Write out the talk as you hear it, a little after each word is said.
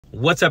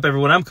What's up,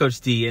 everyone? I'm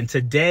Coach D, and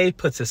today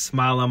puts a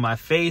smile on my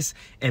face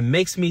and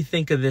makes me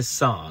think of this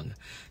song.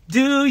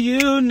 Do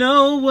you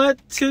know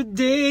what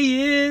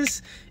today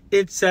is?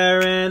 It's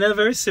our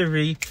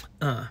anniversary.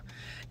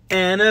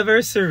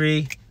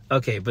 Anniversary.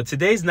 Okay, but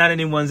today's not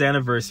anyone's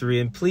anniversary,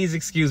 and please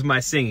excuse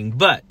my singing,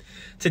 but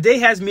today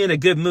has me in a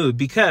good mood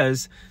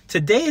because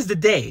today is the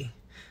day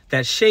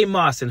that Shay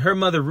Moss and her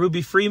mother,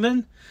 Ruby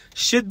Freeman,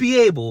 should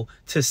be able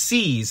to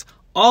seize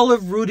all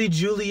of Rudy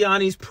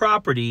Giuliani's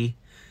property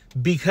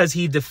because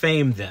he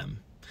defamed them.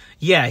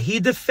 Yeah, he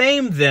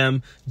defamed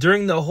them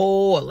during the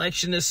whole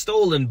election is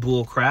stolen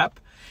bullcrap.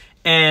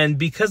 And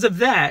because of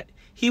that,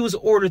 he was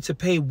ordered to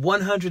pay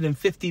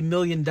 $150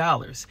 million.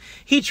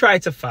 He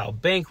tried to file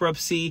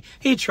bankruptcy.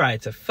 He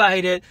tried to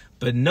fight it,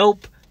 but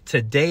nope.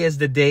 Today is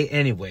the day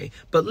anyway.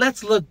 But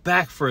let's look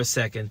back for a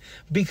second,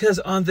 because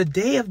on the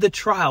day of the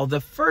trial, the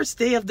first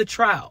day of the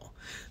trial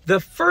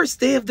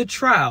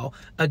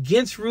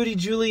against Rudy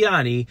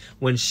Giuliani,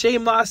 when Shay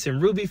Moss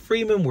and Ruby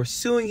Freeman were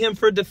suing him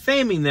for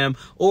defaming them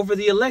over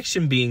the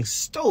election being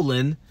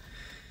stolen,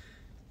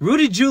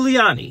 Rudy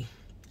Giuliani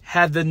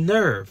had the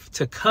nerve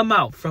to come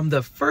out from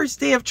the first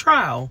day of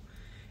trial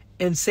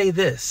and say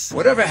this.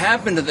 Whatever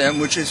happened to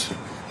them,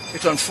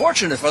 it's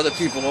unfortunate if other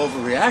people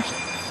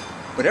overreacted,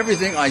 but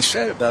everything I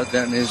said about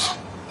them is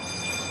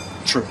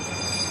true.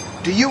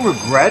 Do you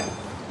regret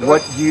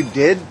what you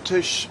did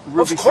to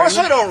Ruby? Of course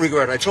Freeman? I don't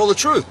regret it. I told the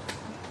truth.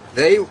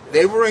 They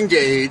were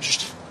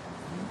engaged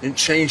in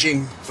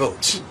changing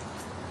votes.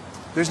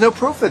 There's no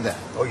proof of that.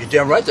 Oh, you're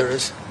damn right there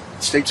is.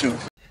 Stay tuned.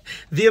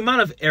 The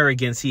amount of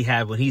arrogance he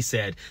had when he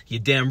said,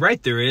 "You're damn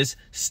right there is,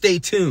 stay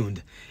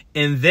tuned."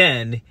 And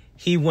then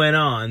he went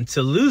on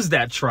to lose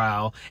that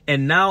trial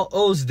and now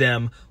owes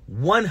them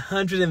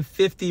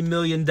 $150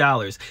 million.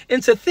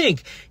 And to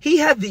think, he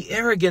had the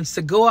arrogance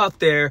to go out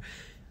there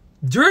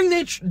during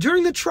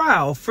the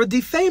trial for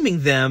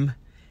defaming them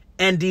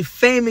and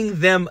defaming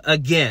them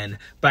again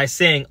by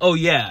saying, oh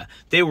yeah,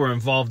 they were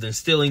involved in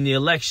stealing the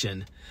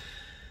election.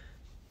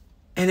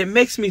 And it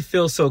makes me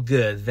feel so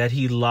good that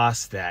he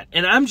lost that.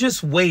 And I'm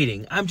just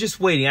waiting. I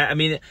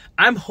mean,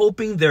 I'm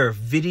hoping there are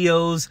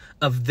videos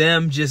of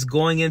them just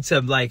going into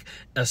like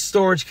a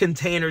storage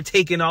container,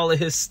 taking all of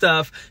his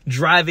stuff,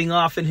 driving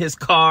off in his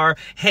car,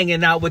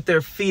 hanging out with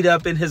their feet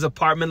up in his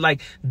apartment.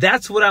 Like,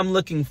 that's what I'm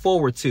looking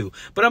forward to.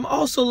 But I'm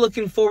also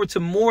looking forward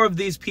to more of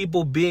these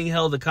people being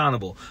held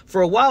accountable.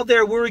 For a while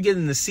there, we were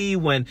getting to see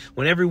when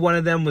every one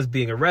of them was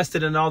being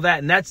arrested and all that.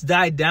 And that's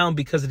died down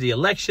because of the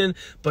election.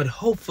 But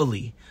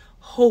hopefully,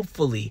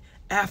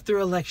 after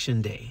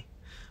Election Day,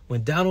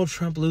 when Donald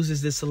Trump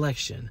loses this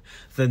election,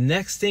 the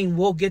next thing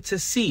we'll get to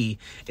see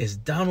is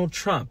Donald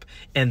Trump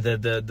and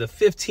the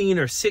 15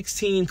 or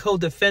 16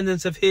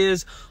 co-defendants of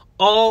his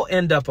all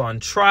end up on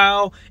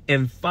trial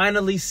and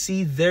finally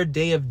see their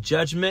day of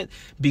judgment,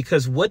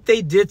 because what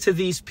they did to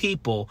these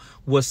people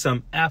was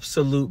some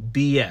absolute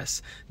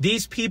BS.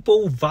 These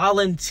people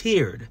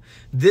volunteered,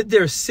 did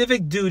their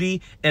civic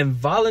duty and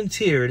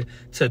volunteered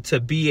to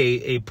be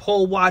a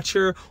poll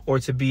watcher, or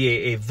to be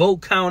a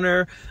vote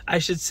counter, I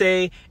should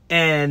say.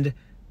 And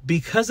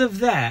because of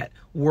that,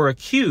 were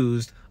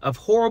accused of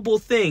horrible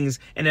things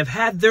and have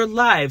had their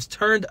lives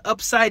turned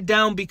upside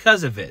down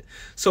because of it.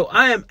 So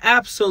I am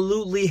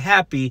absolutely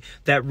happy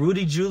that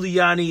Rudy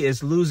Giuliani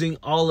is losing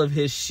all of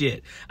his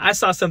shit. I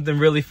saw something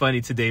really funny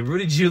today.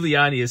 Rudy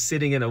Giuliani is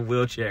sitting in a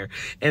wheelchair,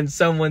 and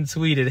someone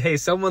tweeted, hey,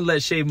 someone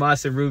let Shay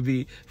Moss and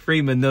Ruby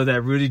Freeman know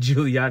that Rudy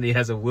Giuliani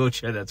has a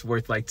wheelchair that's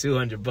worth like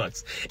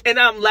 $200. And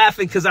I'm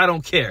laughing because I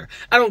don't care.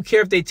 I don't care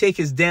if they take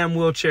his damn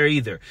wheelchair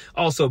either.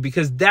 Also,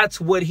 because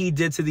that's what he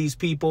did to these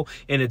people,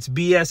 and it's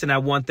BS, and I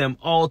want them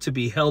all to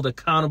be held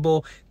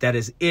accountable. That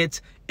is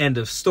it. End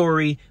of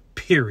story.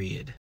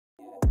 Period.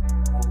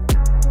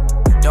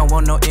 Don't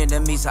want no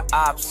enemies or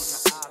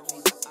ops.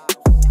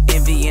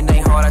 Envy in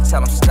their heart, I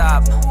tell them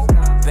stop.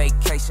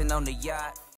 Vacation on the yacht.